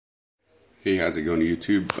Hey, how's it going,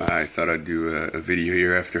 YouTube? I thought I'd do a video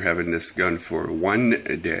here after having this gun for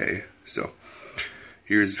 1 day. So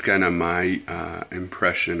here's kind of my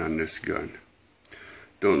impression on this gun.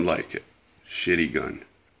 Don't like it. Shitty gun.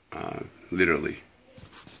 Literally.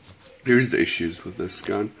 Here's the issues with this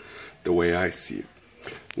gun, the way I see it.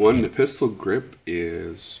 One, the pistol grip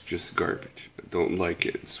is just garbage. I don't like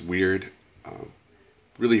it. It's weird.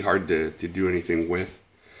 Really hard to do anything with.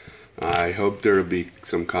 I hope there will be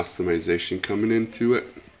some customization coming into it.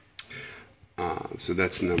 So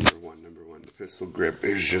that's number one. The pistol grip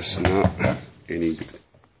is just not any good.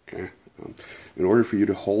 Okay. In order for you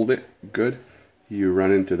to hold it good, you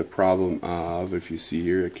run into the problem of, if you see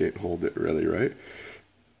here, I can't hold it really right.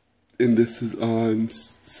 And this is on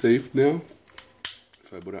safe now.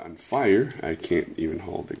 If I put it on fire, I can't even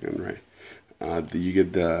hold the gun right. You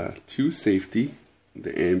get the two safety,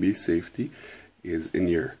 the ambi safety is in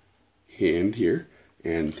your hand here,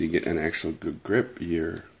 and to get an actual good grip,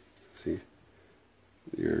 you're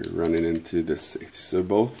running into this safety. So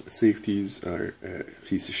both safeties are a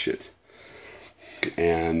piece of shit,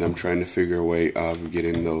 and I'm trying to figure a way of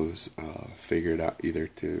getting those figured out, either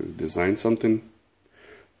to design something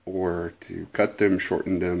or to cut them,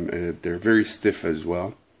 shorten them. They're very stiff as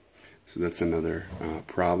well, so that's another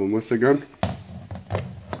problem with the gun.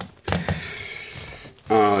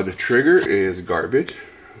 The trigger is garbage.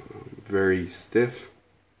 Very stiff,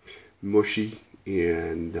 mushy,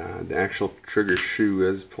 and the actual trigger shoe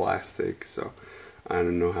is plastic, so I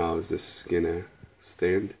don't know how is this gonna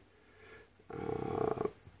stand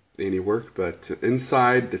any work. But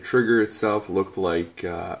inside, the trigger itself looked like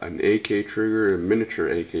an AK trigger, a miniature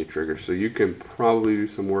AK trigger, so you can probably do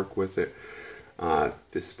some work with it.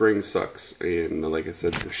 The spring sucks, and like I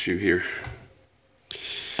said, the shoe here,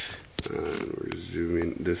 we're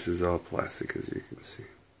zooming, this is all plastic, as you can see.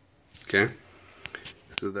 Okay,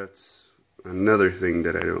 so that's another thing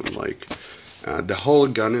that I don't like. The whole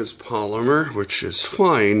gun is polymer, which is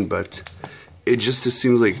fine, but it just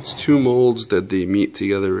seems like it's two molds that they meet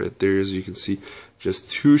together right there. As you can see,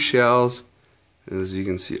 just two shells. As you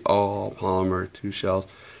can see, all polymer, two shells.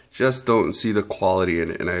 Just don't see the quality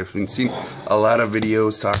in it. And I've been seeing a lot of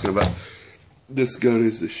videos talking about this gun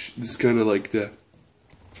is this kind of like the.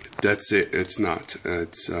 That's it. It's not.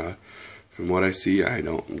 It's from what I see, I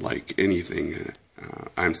don't like anything in it.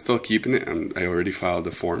 I'm still keeping it. I already filed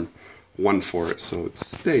the Form 1 for it, so it's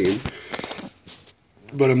staying.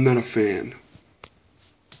 But I'm not a fan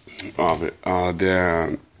of it.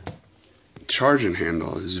 The charging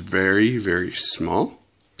handle is very, very small.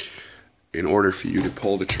 In order for you to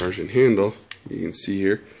pull the charging handle, you can see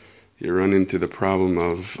here, you run into the problem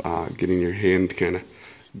of getting your hand kind of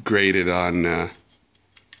grated on the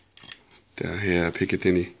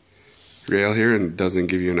Picatinny rail here, and it doesn't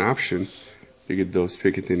give you an option to get those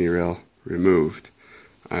Picatinny rail removed.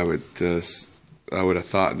 I would have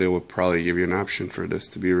thought they would probably give you an option for this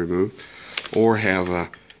to be removed, or have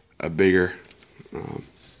a bigger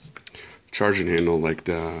charging handle like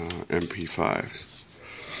the MP5s.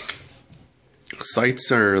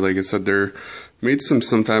 Sights are, like I said, they're made some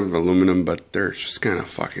type of aluminum, but they're just kind of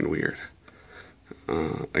fucking weird.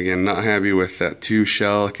 Again, not happy with that two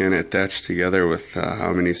shell kind of attached together with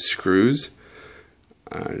how many screws.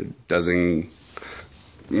 Doesn't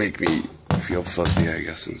make me feel fuzzy, I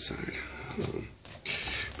guess, inside.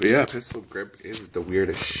 But yeah, pistol grip is the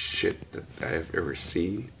weirdest shit that I have ever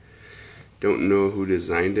seen. Don't know who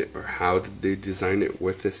designed it or how did they design it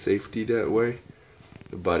with the safety that way,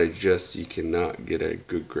 but it just, you cannot get a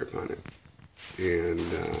good grip on it. And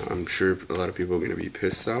I'm sure a lot of people are going to be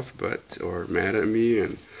pissed off, or mad at me,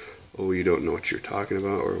 and oh, you don't know what you're talking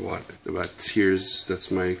about or what. But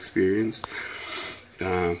that's my experience.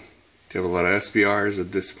 You have a lot of SBRs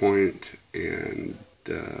at this point, and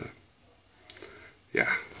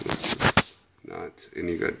yeah, this is not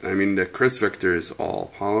any good. I mean, the Chris Victor is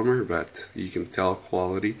all polymer, but you can tell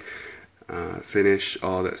quality, finish,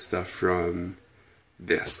 all that stuff from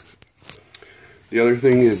this. The other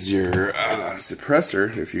thing is your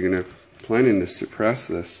suppressor. If you're planning to suppress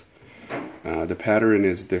this, the pattern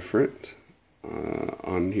is different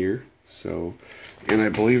on here. So, and I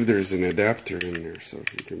believe there's an adapter in there. So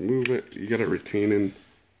if you can move it, you got it retaining,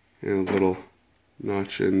 and a little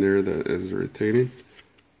notch in there that is retaining.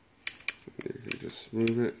 You can just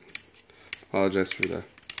move it. Apologize for the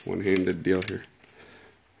one-handed deal here.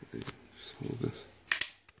 Just hold this.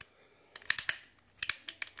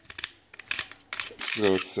 So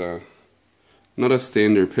it's not a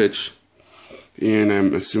standard pitch, and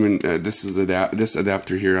I'm assuming this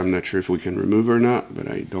adapter here, I'm not sure if we can remove or not, but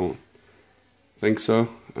I don't think so.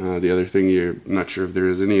 The other thing, I'm not sure if there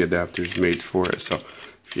is any adapters made for it, so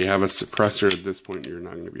If you have a suppressor at this point, you're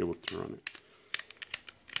not going to be able to run it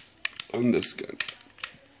on this gun.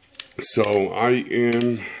 So I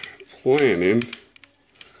am planning,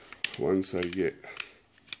 once I get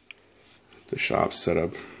the shop set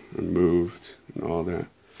up and moved and all that,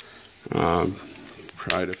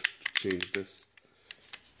 try to change this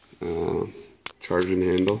charging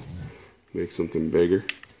handle, make something bigger,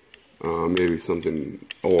 maybe something,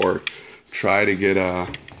 or try to get a,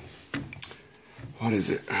 what is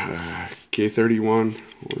it, K31,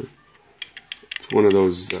 or one of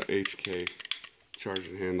those HK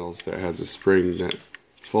charging handles that has a spring that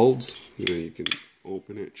folds, and then you can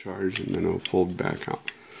open it, charge, and then it'll fold back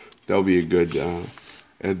out. That'll be a good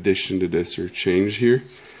addition to this, or change here.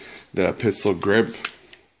 The pistol grip,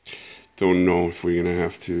 don't know if we're gonna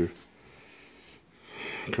have to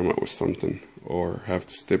come up with something, or have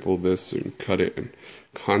to stipple this and cut it and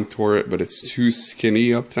contour it, but it's too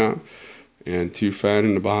skinny up top and too fat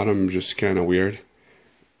in the bottom, just kind of weird.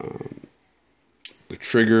 The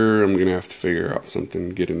trigger, I'm gonna have to figure out something,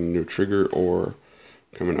 getting a new trigger or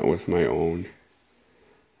coming out with my own.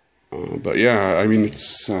 But yeah, I mean,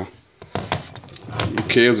 it's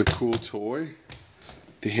UK is a cool toy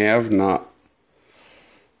to have. Not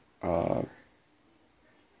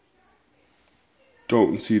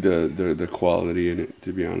don't see the quality in it,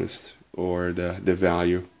 to be honest, or the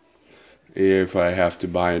value. If I have to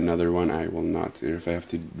buy another one, I will not. If I have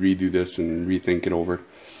to redo this and rethink it over,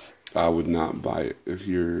 I would not buy it. If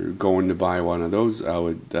you're going to buy one of those, I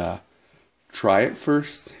would try it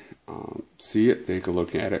first, see it, take a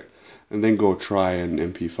look at it, and then go try an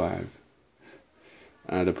MP5.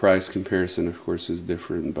 The price comparison, of course, is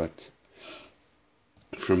different, but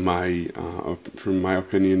from my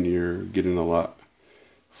opinion, you're getting a lot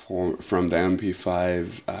from the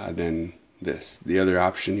MP5 than this. The other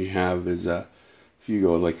option you have is if you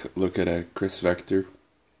go look at a Kriss Vector,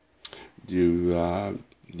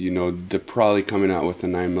 you know, they're probably coming out with a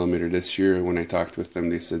 9mm this year. When I talked with them,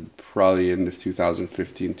 they said probably end of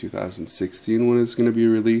 2015, 2016 when it's going to be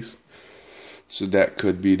released. So that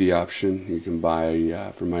could be the option. You can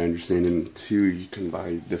buy, from my understanding, too, you can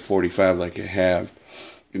buy the 45 like I have,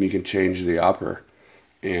 and you can change the upper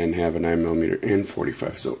and have a 9mm and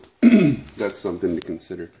 45. So that's something to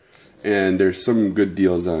consider. And there's some good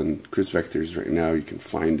deals on Kriss Vectors right now. You can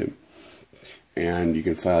find them. And you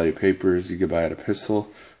can file your papers. You can buy at a pistol,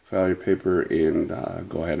 file your paper, and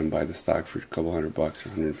go ahead and buy the stock for a couple $100 or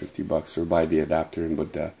 $150, or buy the adapter and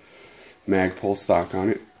put the Magpul stock on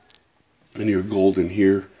it. And you're golden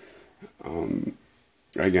here.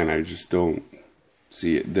 Again, I just don't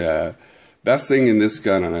see it. The best thing in this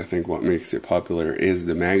gun, and I think what makes it popular, is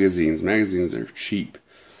the magazines. Magazines are cheap,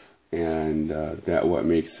 and that what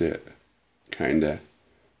makes it kind of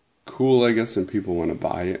cool, I guess, and people want to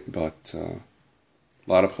buy it. But a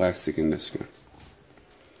lot of plastic in this gun.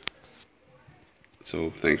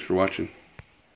 So thanks for watching.